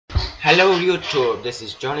Hello YouTube, this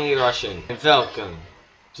is Johnny Russian and welcome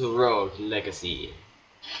to Rogue Legacy.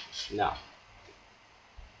 Now,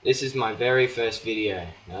 this is my very first video.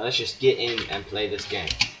 Now let's just get in and play this game.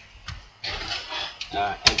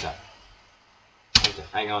 Enter. Enter,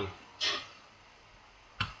 hang on.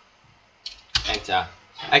 Enter.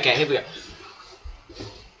 Okay, here we go.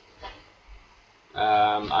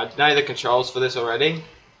 I know the controls for this already.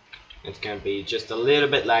 It's going to be just a little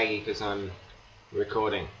bit laggy because I'm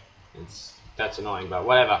recording. That's annoying, but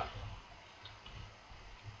whatever.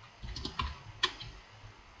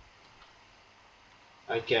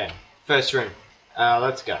 Okay, first room.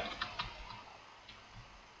 Let's go.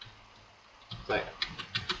 Play.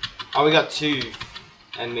 Oh, we got two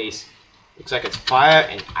enemies. Looks like it's fire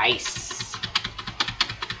and ice.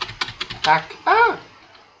 Attack! Ah!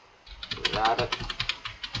 Got it.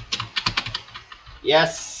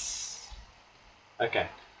 Yes. Okay.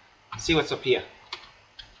 Let's see what's up here.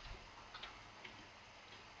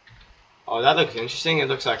 Oh, that looks interesting. It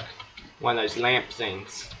looks like one of those lamp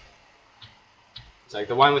things. It's like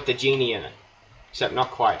the one with the genie in it. Except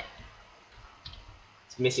not quite.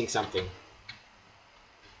 It's missing something.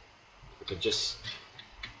 We could just...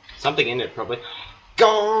 something in it, probably.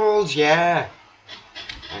 Gold! Yeah!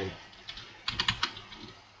 And...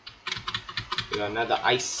 we got another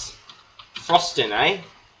ice. Frostin', eh?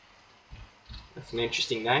 That's an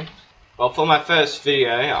interesting name. Well, for my first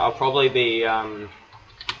video, I'll probably be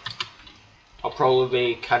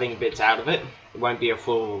cutting bits out of it. It won't be a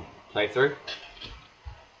full playthrough.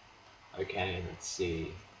 Okay, let's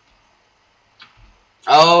see.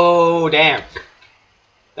 Oh, damn.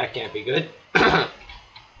 That can't be good.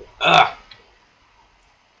 Ugh.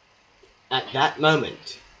 At that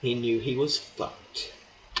moment, he knew he was fucked.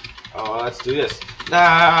 Oh, let's do this.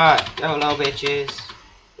 Nah, no, bitches.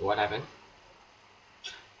 What happened?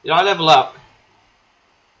 Did I level up?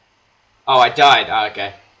 Oh, I died. Oh,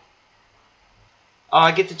 okay. Oh,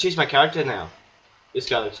 I get to choose my character now. This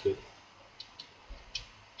guy looks good.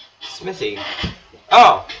 Smithy.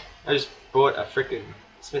 Oh! I just bought a freaking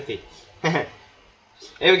Smithy. Here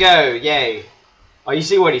we go. Yay. Oh, you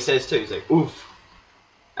see what he says too. He's like, oof.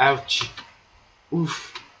 Ouch.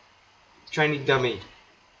 Oof. Training dummy.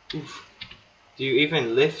 Oof. Do you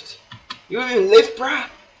even lift? You even lift, bruh?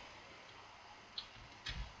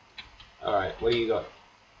 Alright, what do you got?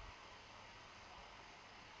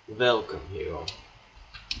 Welcome, hero.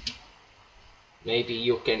 Maybe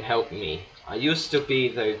you can help me. I used to be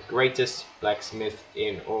the greatest blacksmith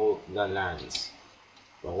in all the lands.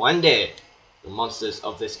 But one day, the monsters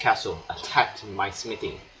of this castle attacked my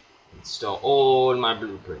smithy and stole all my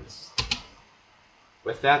blueprints.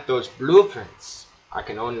 Without those blueprints, I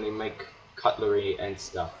can only make cutlery and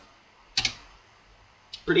stuff.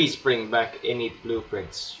 Please bring back any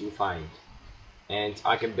blueprints you find, and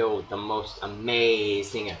I can build the most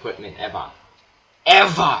amazing equipment ever.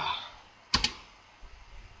 Ever!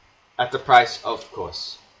 At the price, of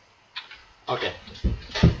course. Okay.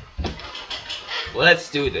 Well, let's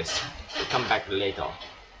do this. We'll come back later.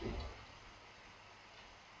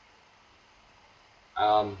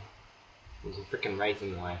 There's a freaking Wraith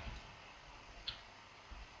in the way.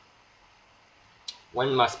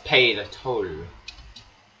 One must pay the toll.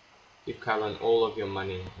 Give Callan all of your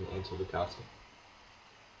money and enter the castle.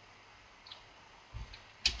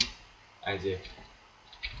 As if.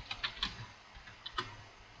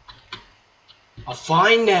 Oh,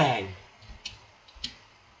 fine then!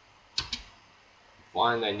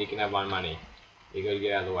 Fine then, you can have my money. You gotta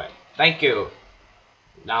get out of the way. Thank you!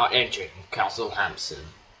 Now entering Castle Hampson.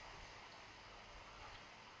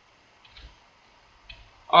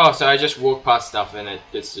 Oh, so I just walk past stuff and it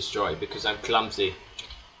gets destroyed because I'm clumsy.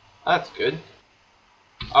 That's good.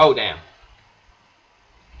 Oh, damn.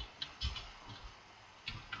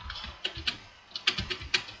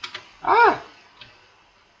 Ah!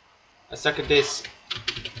 I suck at this.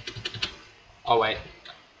 Oh, wait.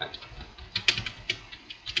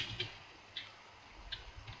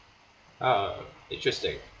 Oh,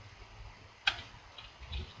 interesting.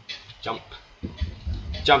 Jump.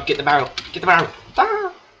 Jump, get the barrel. Get the barrel.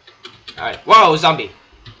 Ah! Alright. Whoa, zombie.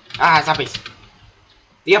 Ah, zombies.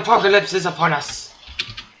 The apocalypse is upon us.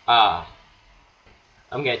 Ah.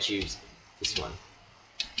 I'm gonna choose this one.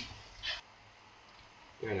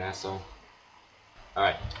 You're an asshole.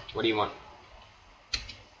 Alright, what do you want?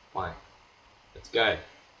 Fine. Let's go.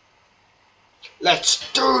 Let's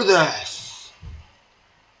do this!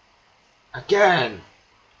 Again!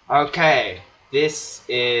 Okay, this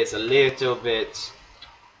is a little bit...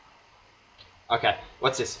 okay,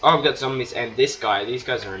 what's this? Oh, I've got zombies and this guy. These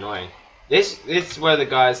guys are annoying. This were the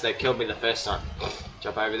guys that killed me the first time.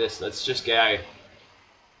 Jump over this, let's just go.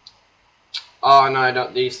 Oh no,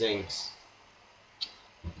 not these things.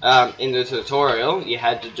 In the tutorial, you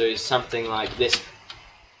had to do something like this.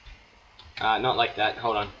 Not like that.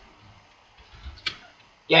 Hold on.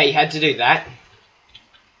 Yeah, you had to do that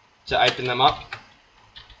to open them up.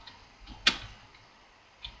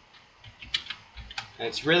 And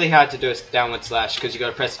it's really hard to do a downward slash because you got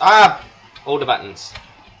to press all the buttons.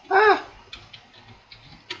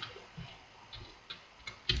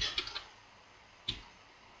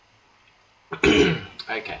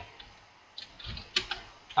 Okay.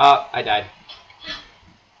 Oh, I died.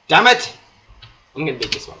 Damn it! I'm gonna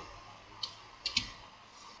beat this one.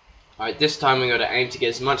 Alright, this time we gotta aim to get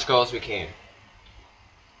as much gold as we can.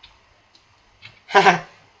 Haha!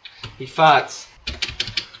 He farts.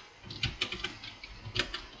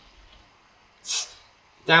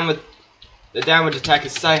 The downward attack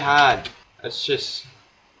is so hard. Let's just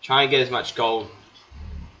try and get as much gold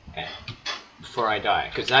before I die,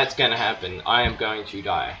 because that's gonna happen. I am going to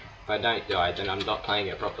die. If I don't die, then I'm not playing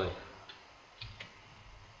it properly.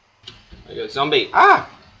 I got a zombie. Ah!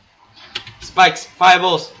 Spikes,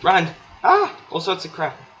 fireballs, run! Ah! All sorts of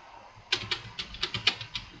crap.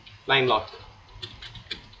 Flame lock.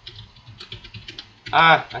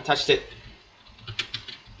 Ah! I touched it.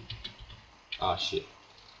 Oh shit.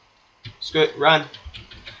 Screw it, run.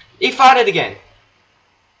 He farted again.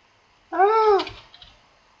 Ah!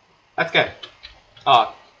 Let's go.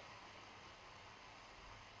 Oh.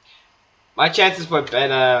 My chances were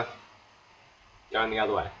better going the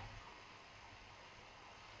other way.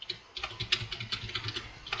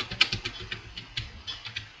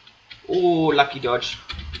 Ooh, lucky dodge.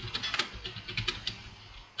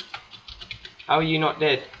 How are you not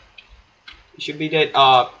dead? You should be dead.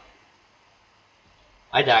 I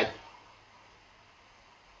died.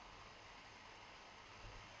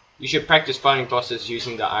 You should practice fighting bosses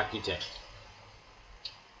using the architect.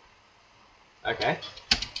 Okay.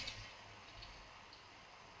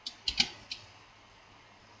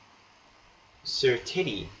 Sir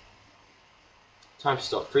Teddy. Time to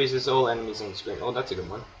stop. Freezes all enemies on the screen. Oh, that's a good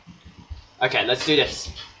one. Okay, let's do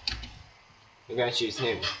this. We're going to choose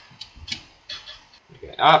him.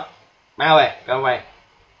 Okay, up. Malware, go away.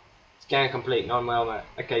 Scan complete, non-malware.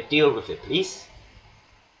 Okay, deal with it, please.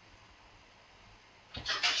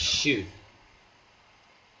 Shoo.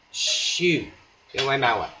 Shoo. Go away,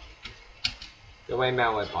 malware. Go away,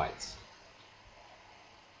 malware bites.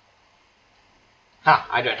 Ha,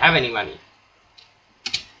 I don't have any money.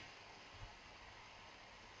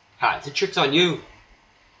 Ha, the trick's on you.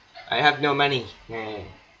 I have no money. I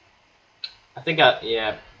think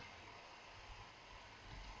yeah.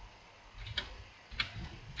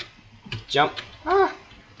 Jump. Ah.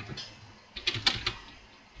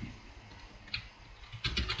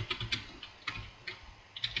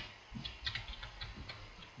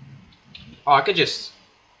 Oh, I could just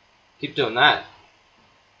keep doing that.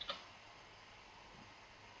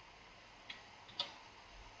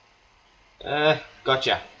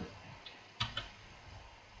 Gotcha.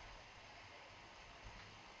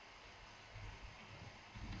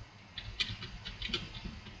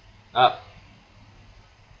 Up.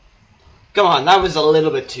 Come on, that was a little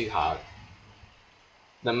bit too hard.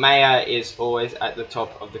 The mayor is always at the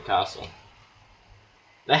top of the castle.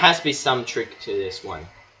 There has to be some trick to this one.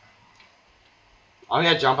 I'm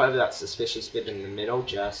gonna jump over that suspicious bit in the middle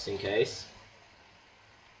just in case.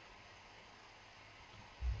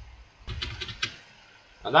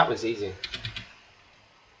 Oh, that was easy.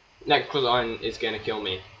 Next line is gonna kill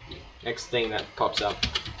me. Next thing that pops up.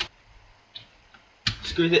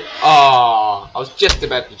 Screw it. Oh, I was just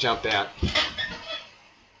about to jump out.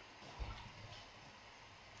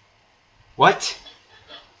 What?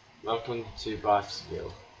 Welcome to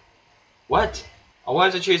Bifesville. What? I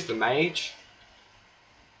wanted to choose the mage.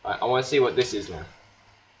 I want to see what this is now.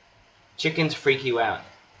 Chickens freak you out.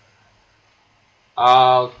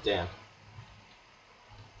 Oh, damn.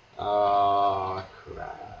 Oh,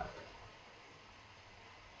 crap.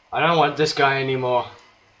 I don't want this guy anymore.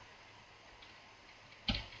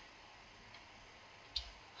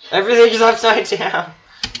 Everything is upside down.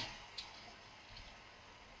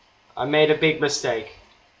 I made a big mistake.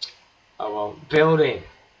 Oh well, building.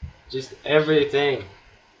 Just everything.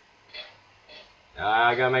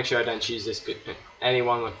 I gotta make sure I don't choose this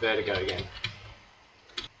anyone with vertigo again.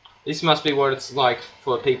 This must be what it's like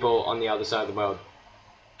for people on the other side of the world.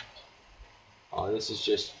 Oh, this is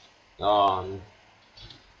just...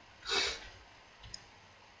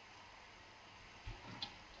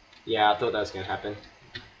 yeah, I thought that was gonna happen.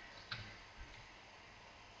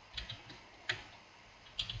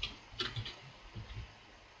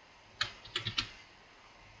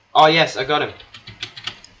 Oh yes, I got him.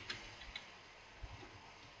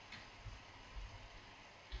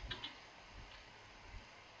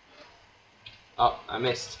 Oh, I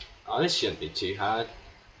missed. Oh, this shouldn't be too hard.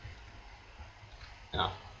 No.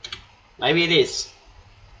 Maybe it is.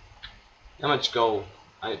 How much gold?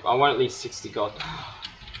 I want at least 60 gold.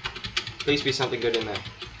 Please be something good in there.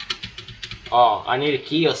 Oh, I need a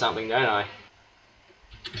key or something, don't I?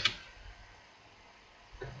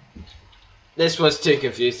 This was too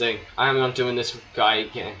confusing. I am not doing this guy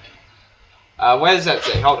again. Where does that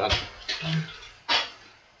say? Hold on.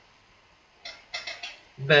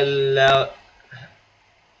 Below.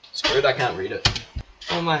 Screw it, I can't read it.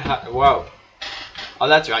 Oh my heart. Whoa. Oh,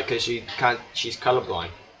 that's right, because she can't. She's colorblind.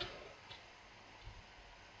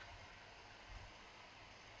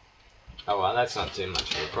 Oh well, that's not too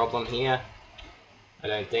much of a problem here. I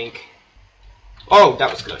don't think. Oh,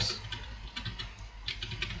 that was close.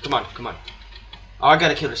 Come on, come on. Oh, I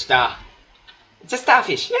gotta kill the star. It's a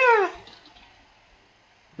starfish. Yeah.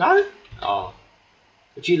 No? Oh.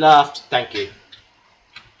 If you laughed, thank you.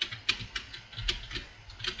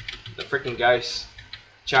 The freaking ghost.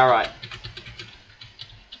 It's alright.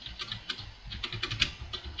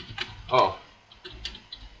 Oh.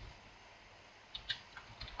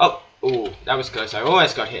 Oh. Ooh, that was close. I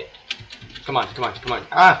almost got hit. Come on, come on, come on.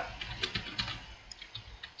 Ah!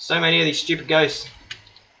 So many of these stupid ghosts.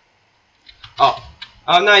 Oh.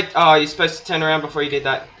 Oh no. Oh, you're supposed to turn around before you did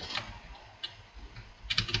that.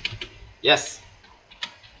 Yes.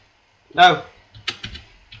 No.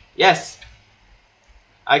 Yes.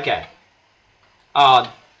 Okay.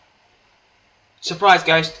 Oh. Surprise,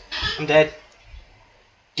 ghost. I'm dead.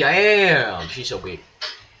 Damn. She's so big.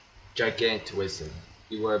 Gigantism.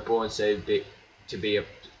 You were born so big to be a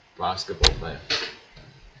basketball player.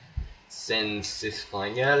 Sends this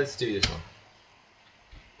fine. Yeah, let's do this one.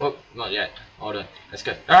 Oh, not yet. Hold on. Let's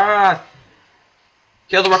go. Ah!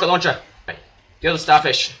 Kill the rocket launcher. Kill the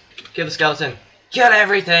starfish. Kill the skeleton. Kill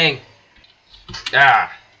everything.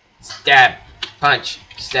 Ah! Stab. Punch.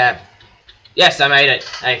 Stab. Yes, I made it.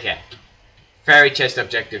 Okay. Fairy chest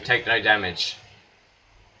objective. Take no damage.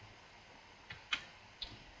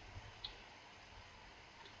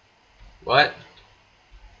 What?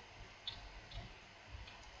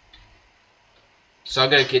 So I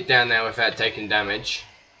gotta get down there without taking damage.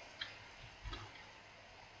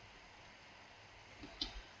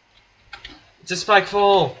 It's a spike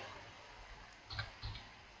fall.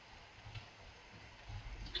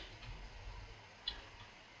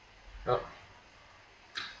 Oh.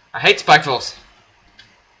 I hate spike falls.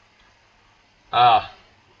 Ah.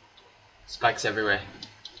 Spikes everywhere.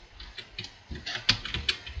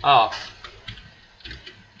 Oh.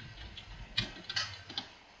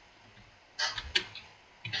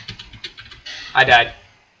 I died.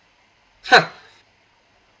 Huh.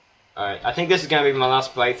 Alright, I think this is going to be my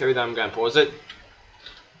last playthrough, then I'm going to pause it.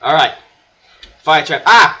 Alright. Fire trap.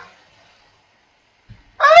 Ah!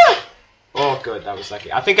 Ah! Oh, good, that was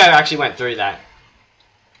lucky. I think I actually went through that.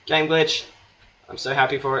 Game glitch. I'm so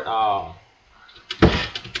happy for it. Oh.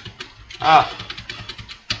 Ah.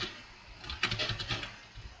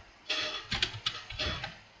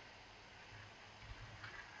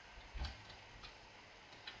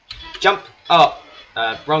 Jump. Oh.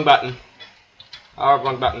 Wrong button. Oh,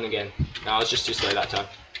 wrong button again. No, I was just too slow that time.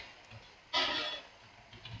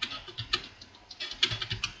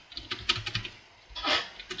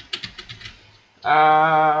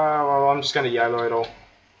 Well, I'm just going to YOLO it all.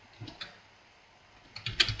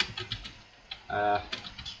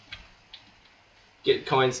 Get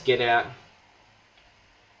coins, get out.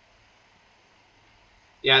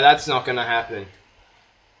 Yeah, that's not going to happen.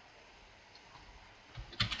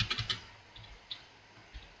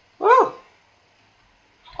 Woo!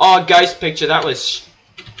 Oh, ghost picture. That was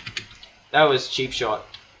cheap shot.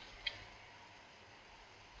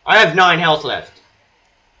 I have 9 health left.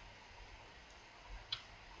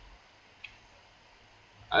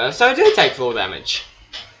 So I do take full damage.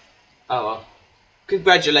 Oh well.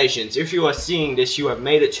 Congratulations. If you are seeing this, you have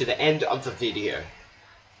made it to the end of the video.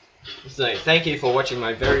 So thank you for watching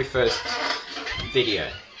my very first video.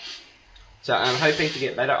 So I'm hoping to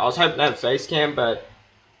get better. I was hoping to have face cam, but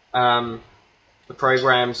the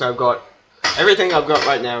programs I've got, everything I've got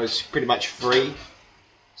right now is pretty much free.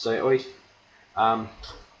 So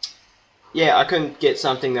yeah, I couldn't get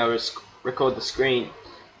something that would record the screen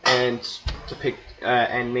and to pick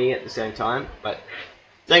and me at the same time. But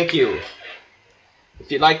thank you.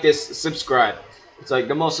 If you like this, subscribe. It's like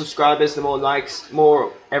the more subscribers, the more likes,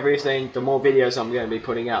 more everything, the more videos I'm going to be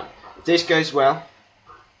putting out. If this goes well,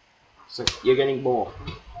 so you're getting more.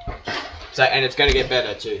 So and it's going to get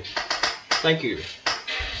better too. Thank you.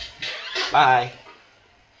 Bye.